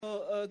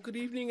Good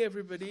evening,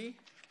 everybody.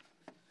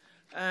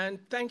 And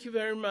thank you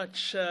very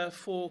much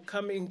for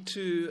coming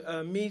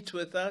to meet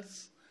with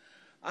us.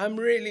 I'm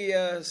really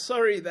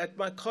sorry that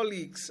my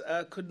colleagues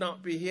could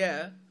not be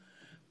here,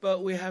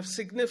 but we have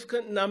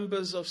significant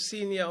numbers of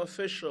senior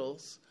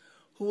officials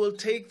who will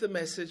take the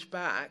message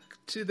back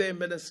to their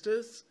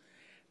ministers,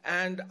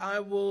 and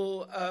I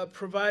will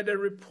provide a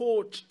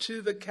report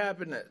to the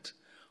Cabinet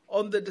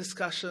on the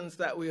discussions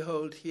that we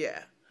hold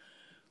here.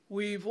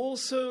 We've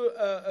also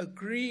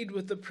agreed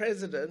with the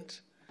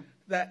President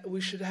that we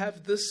should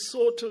have this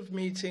sort of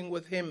meeting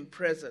with him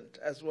present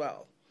as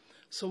well.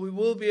 So we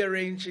will be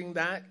arranging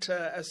that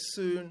as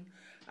soon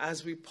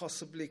as we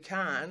possibly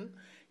can.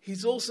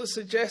 He's also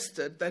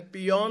suggested that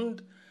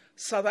beyond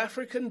South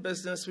African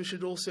business, we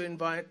should also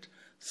invite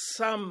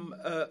some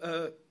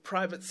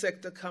private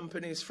sector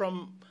companies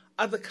from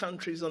other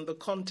countries on the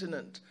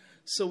continent,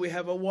 so we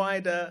have a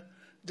wider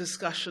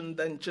discussion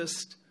than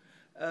just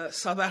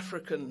South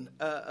African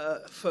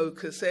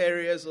focus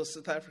areas or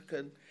South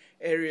African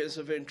areas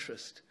of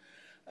interest.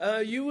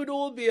 You would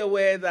all be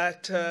aware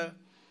that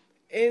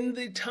in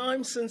the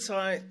time since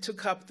I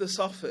took up this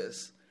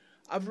office,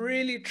 I've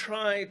really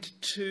tried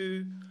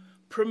to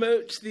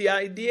promote the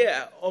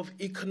idea of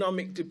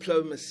economic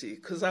diplomacy,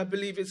 because I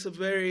believe it's a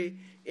very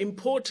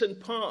important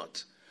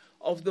part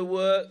of the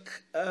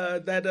work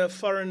that a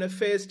foreign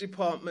affairs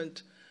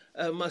department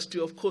must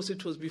do. Of course,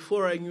 it was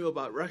before I knew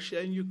about Russia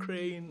and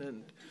Ukraine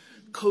and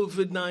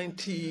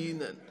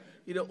COVID-19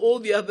 and all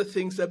the other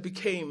things that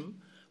became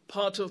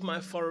part of my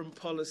foreign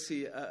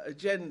policy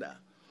agenda.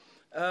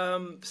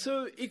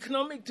 So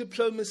economic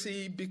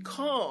diplomacy,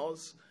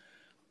 because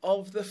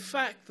of the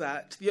fact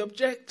that the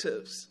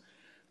objectives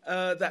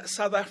that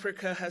South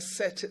Africa has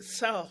set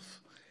itself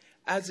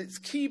as its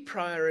key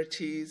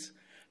priorities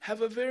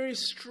have a very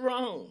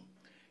strong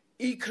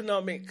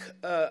economic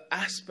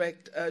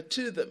aspect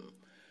to them.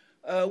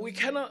 We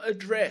cannot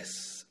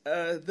address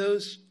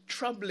those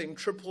troubling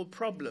triple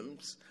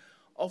problems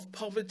of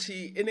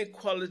poverty,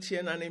 inequality,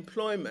 and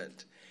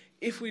unemployment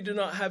if we do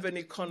not have an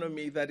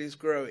economy that is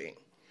growing.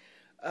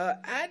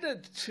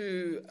 Added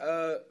to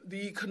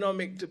the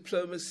economic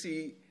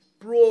diplomacy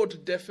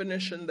broad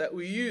definition that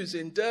we use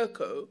in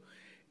DIRCO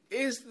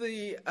is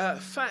the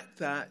fact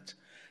that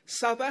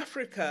South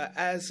Africa,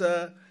 as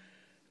a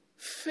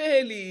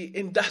fairly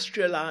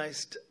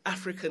industrialized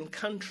African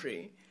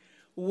country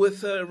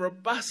with a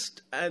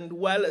robust and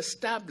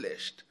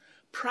well-established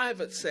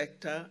private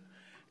sector,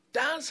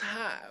 does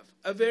have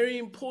a very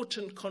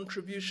important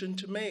contribution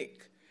to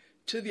make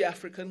to the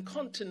African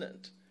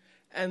continent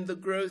and the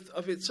growth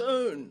of its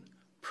own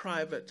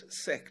private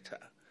sector.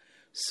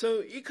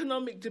 So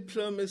economic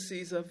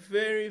diplomacy is a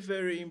very,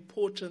 very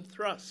important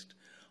thrust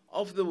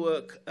of the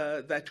work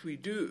that we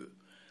do.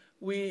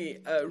 We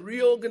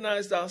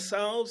reorganized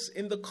ourselves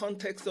in the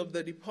context of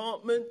the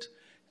department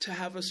to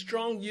have a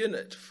strong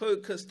unit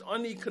focused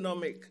on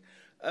economic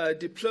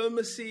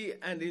diplomacy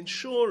and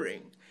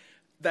ensuring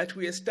that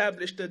we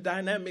established a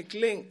dynamic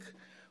link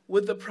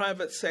with the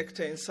private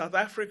sector in South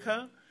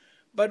Africa,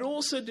 but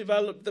also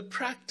developed the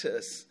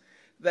practice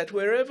that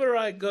wherever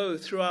I go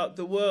throughout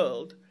the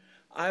world,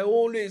 I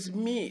always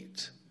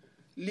meet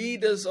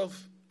leaders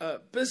of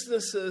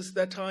businesses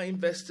that are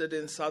invested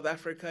in South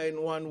Africa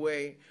in one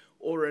way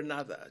or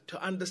another,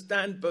 to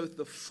understand both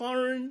the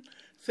foreign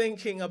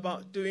thinking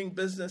about doing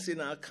business in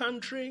our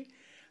country,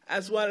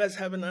 as well as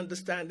have an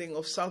understanding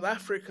of South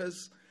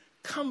Africa's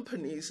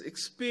companies'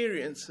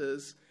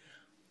 experiences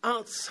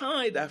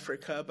outside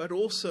Africa, but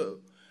also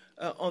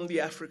on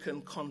the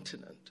African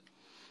continent.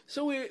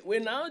 So we're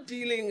now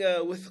dealing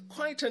with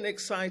quite an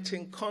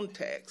exciting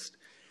context,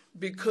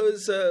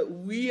 because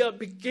we are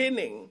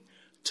beginning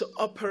to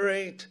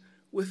operate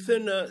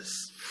within a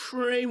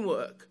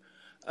framework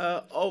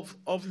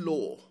of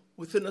law,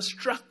 within a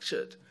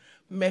structured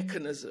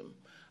mechanism.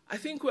 I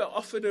think we're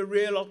offered a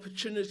real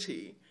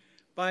opportunity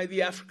by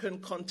the African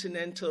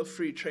Continental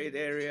Free Trade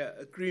Area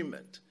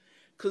Agreement,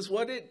 because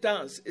what it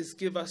does is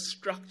give us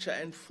structure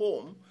and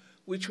form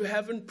which we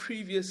haven't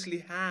previously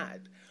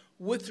had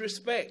with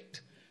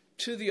respect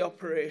to the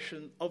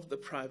operation of the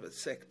private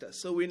sector.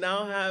 So we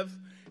now have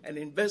an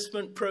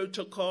investment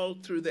protocol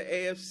through the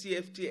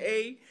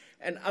AFCFTA,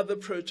 and other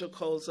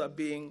protocols are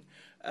being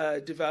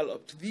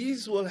developed.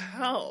 These will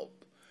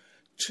help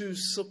to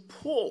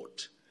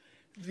support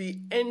the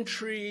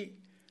entry,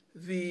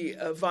 the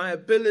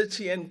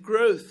viability and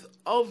growth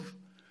of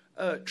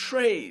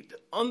trade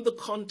on the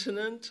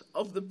continent,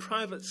 of the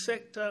private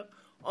sector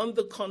on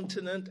the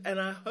continent, and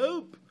I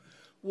hope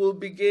will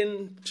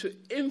begin to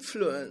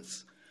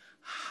influence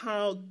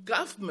how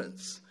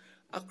governments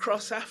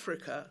across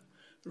Africa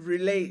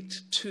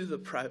relate to the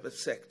private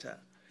sector.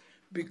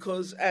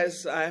 Because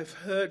as I've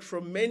heard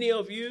from many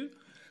of you,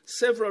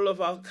 several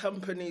of our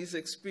companies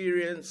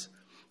experience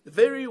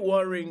very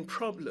worrying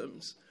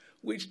problems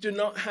which do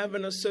not have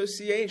an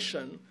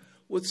association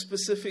with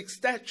specific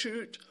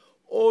statute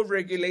or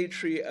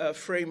regulatory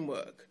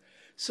framework.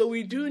 So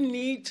we do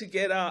need to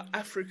get our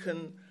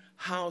African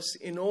house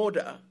in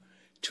order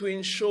to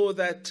ensure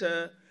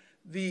that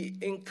the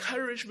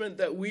encouragement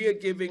that we are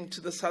giving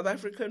to the South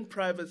African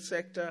private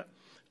sector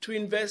to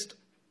invest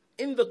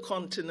in the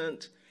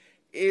continent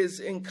is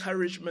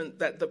encouragement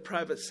that the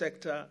private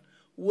sector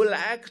will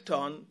act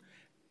on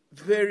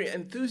very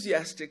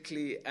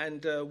enthusiastically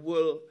and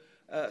will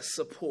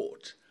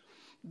support.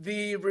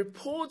 The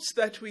reports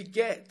that we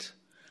get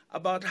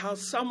about how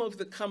some of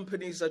the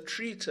companies are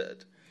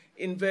treated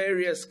in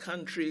various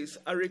countries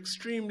are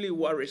extremely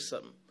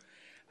worrisome.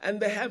 And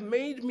they have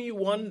made me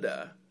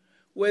wonder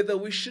whether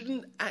we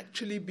shouldn't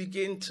actually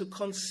begin to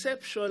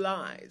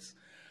conceptualize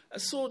a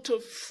sort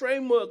of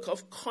framework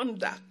of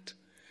conduct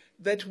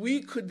that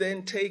we could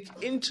then take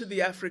into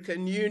the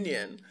African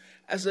Union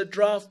as a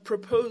draft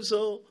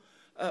proposal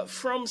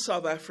from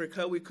South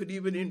Africa. We could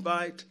even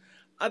invite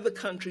other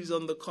countries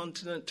on the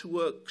continent to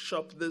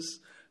workshop this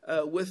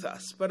with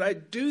us. But I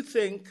do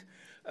think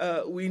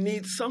we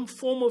need some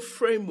form of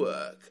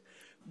framework,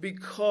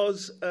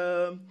 because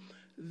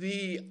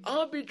the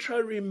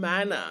arbitrary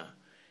manner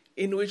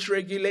in which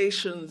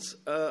regulations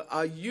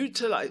are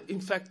utilized, in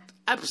fact,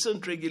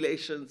 absent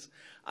regulations,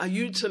 are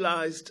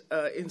utilized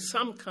in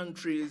some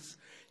countries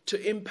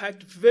to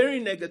impact very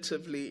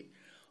negatively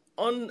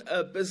on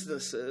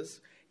businesses,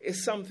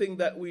 is something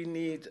that we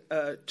need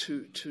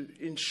to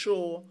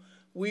ensure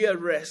we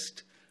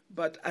arrest,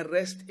 but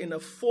arrest in a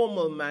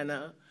formal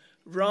manner,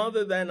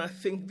 rather than, I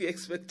think, the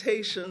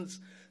expectations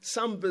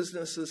some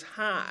businesses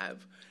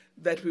have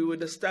that we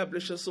would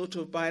establish a sort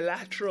of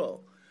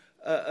bilateral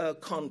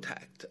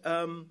contact.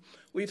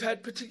 We've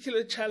had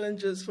particular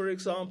challenges, for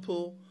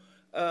example,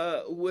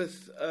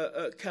 with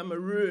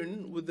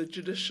Cameroon, with the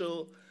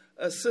judicial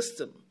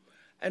system.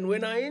 And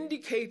when I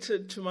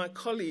indicated to my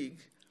colleague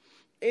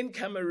in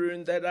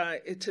Cameroon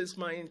that it is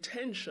my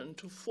intention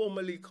to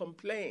formally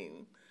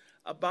complain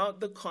about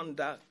the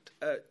conduct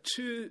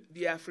to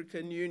the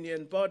African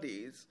Union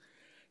bodies,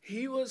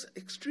 he was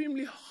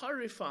extremely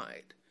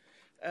horrified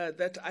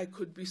that I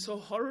could be so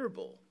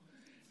horrible.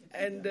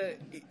 And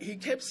he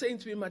kept saying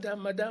to me,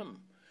 Madame,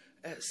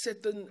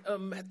 c'est un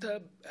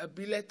matter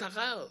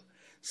bilatéral.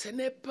 Ce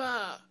n'est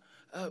pas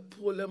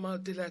pour le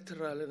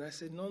multilatéral. And I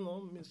said,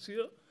 non,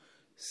 monsieur,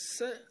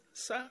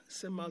 ça,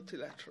 c'est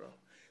multilateral.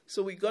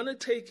 So we're going to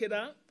take it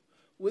up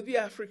with the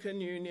African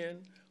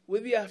Union,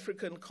 with the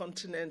African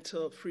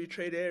Continental Free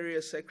Trade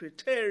Area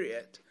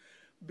Secretariat,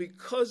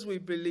 because we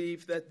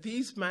believe that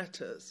these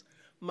matters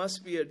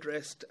must be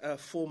addressed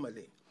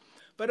formally.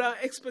 But our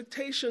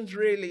expectations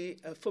really,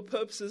 for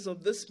purposes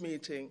of this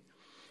meeting,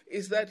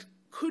 is that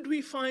could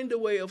we find a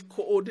way of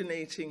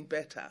coordinating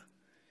better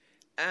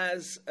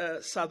as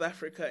South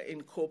Africa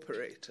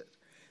Incorporated?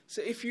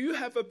 So if you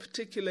have a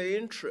particular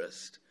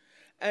interest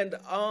and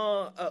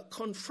are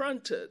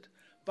confronted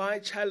by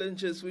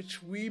challenges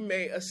which we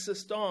may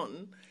assist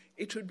on,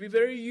 it would be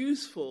very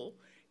useful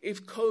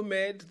if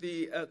COMED,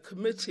 the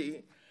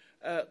committee,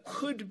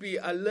 could be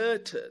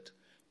alerted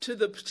to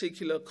the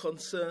particular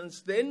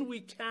concerns. Then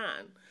we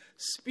can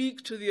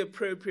speak to the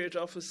appropriate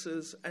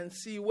officers and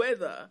see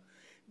whether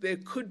there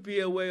could be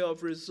a way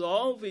of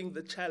resolving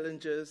the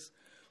challenges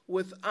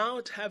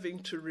without having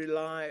to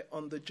rely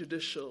on the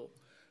judicial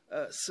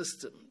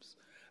systems.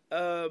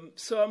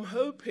 So I'm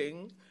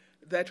hoping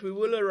that we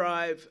will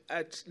arrive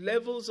at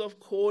levels of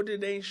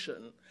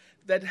coordination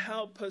that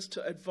help us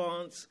to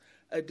advance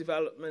a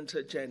development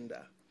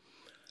agenda.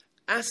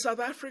 As South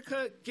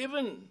Africa,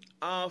 given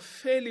our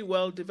fairly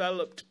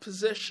well-developed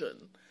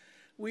position,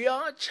 we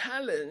are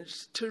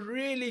challenged to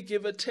really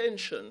give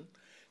attention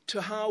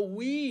to how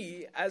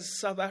we, as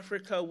South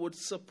Africa, would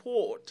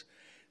support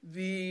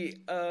the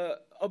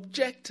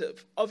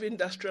objective of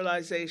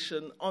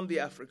industrialization on the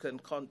African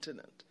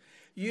continent.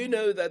 You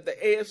know that the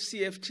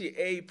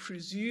AfCFTA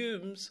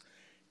presumes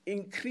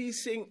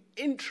increasing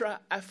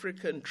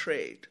intra-African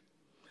trade.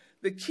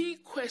 The key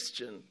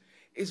question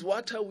is,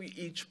 what are we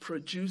each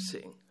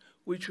producing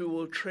which we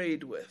will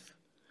trade with?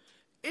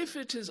 If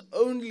it is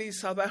only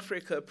South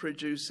Africa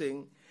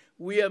producing,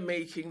 we are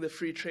making the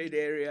free trade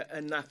area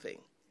a nothing.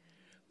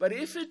 But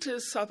if it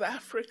is South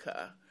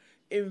Africa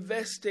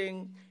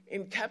investing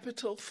in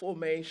capital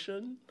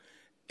formation,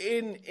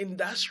 in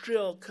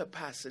industrial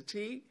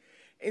capacity,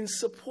 in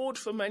support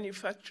for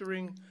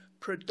manufacturing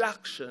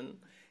production,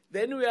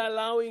 then we are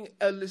allowing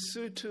a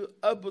Lesotho,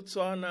 a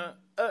Botswana,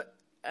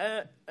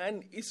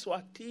 and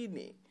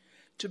Eswatini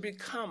to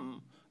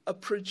become a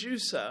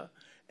producer,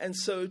 and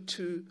so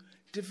to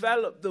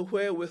develop the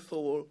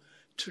wherewithal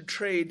to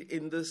trade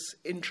in this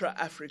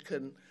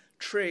intra-African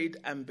trade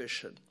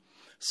ambition.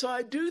 So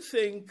I do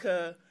think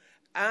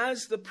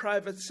as the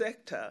private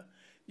sector,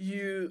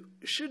 you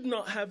should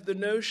not have the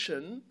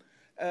notion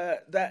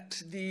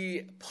that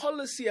the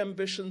policy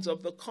ambitions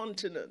of the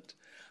continent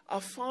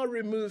are far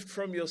removed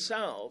from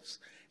yourselves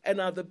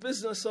and are the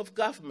business of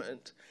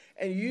government,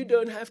 and you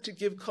don't have to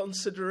give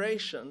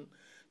consideration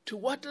to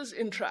what does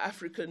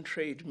intra-African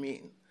trade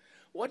mean?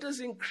 What does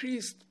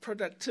increased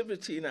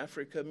productivity in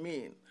Africa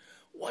mean?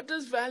 What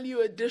does value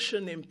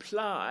addition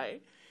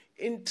imply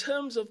in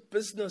terms of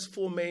business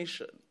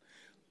formation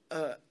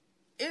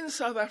in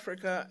South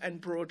Africa and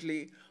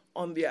broadly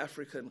on the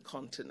African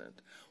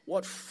continent?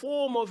 What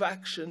form of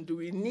action do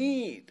we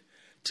need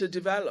to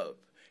develop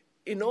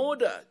in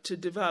order to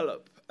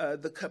develop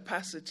the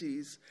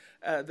capacities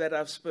that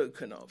I've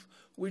spoken of?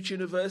 Which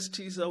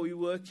universities are we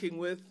working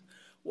with?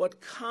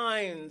 What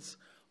kinds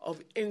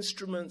of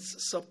instruments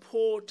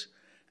support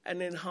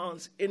and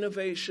enhance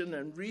innovation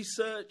and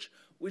research,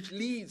 which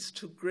leads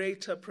to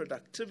greater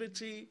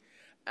productivity,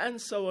 and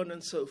so on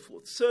and so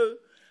forth. So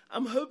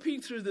I'm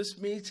hoping through this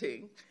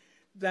meeting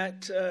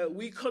that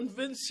we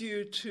convince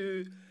you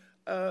to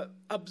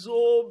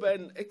absorb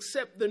and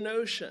accept the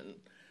notion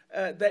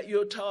that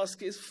your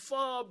task is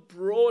far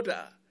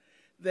broader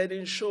than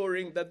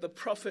ensuring that the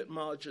profit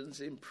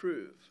margins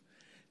improve.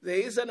 There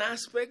is an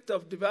aspect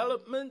of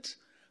development,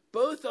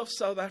 both of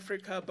South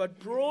Africa, but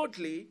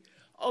broadly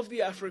of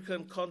the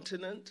African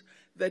continent,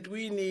 that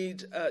we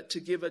need to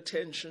give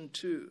attention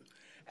to.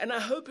 And I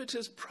hope it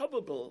is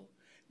probable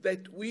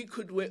that we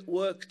could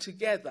work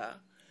together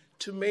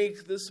to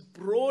make this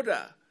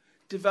broader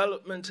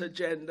development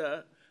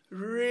agenda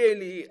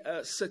really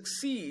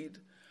succeed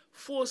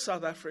for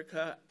South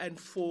Africa and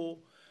for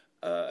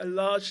a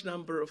large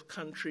number of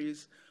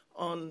countries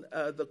on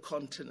the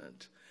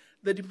continent.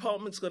 The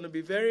department's going to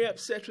be very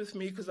upset with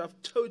me because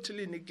I've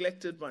totally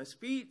neglected my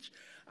speech.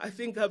 I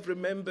think I've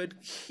remembered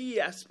key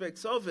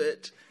aspects of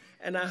it,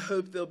 and I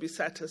hope they'll be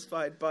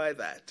satisfied by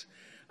that.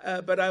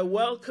 But I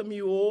welcome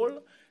you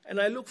all, and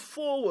I look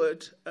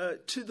forward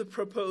to the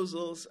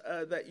proposals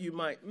that you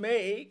might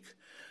make.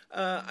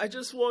 I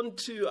just want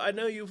to, I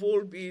know you've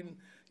all been,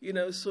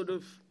 sort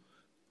of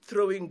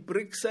throwing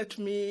bricks at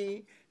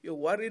me. You're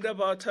worried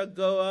about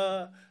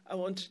AGOA. I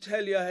want to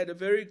tell you I had a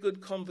very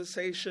good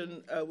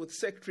conversation with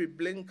Secretary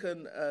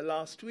Blinken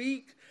last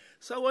week.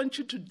 So I want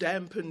you to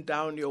dampen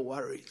down your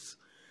worries.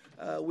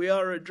 We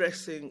are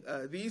addressing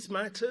these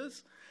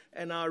matters,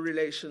 and our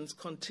relations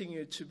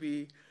continue to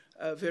be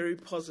very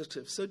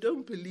positive. So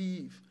don't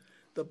believe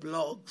the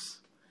blogs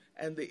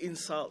and the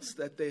insults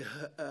that they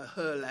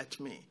hurl at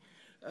me.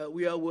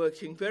 We are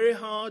working very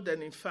hard,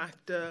 and in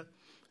fact,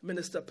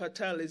 Minister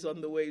Patel is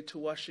on the way to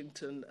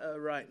Washington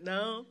right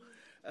now,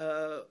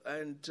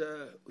 and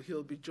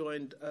he'll be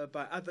joined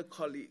by other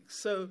colleagues.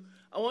 So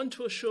I want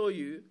to assure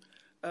you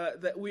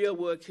that we are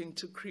working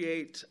to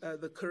create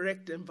the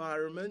correct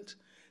environment,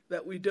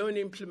 that we don't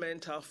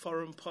implement our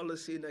foreign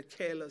policy in a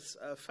careless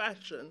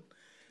fashion,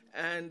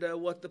 and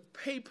what the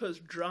papers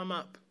drum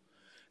up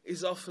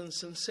is often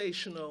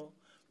sensational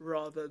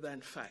rather than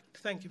fact.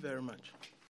 Thank you very much.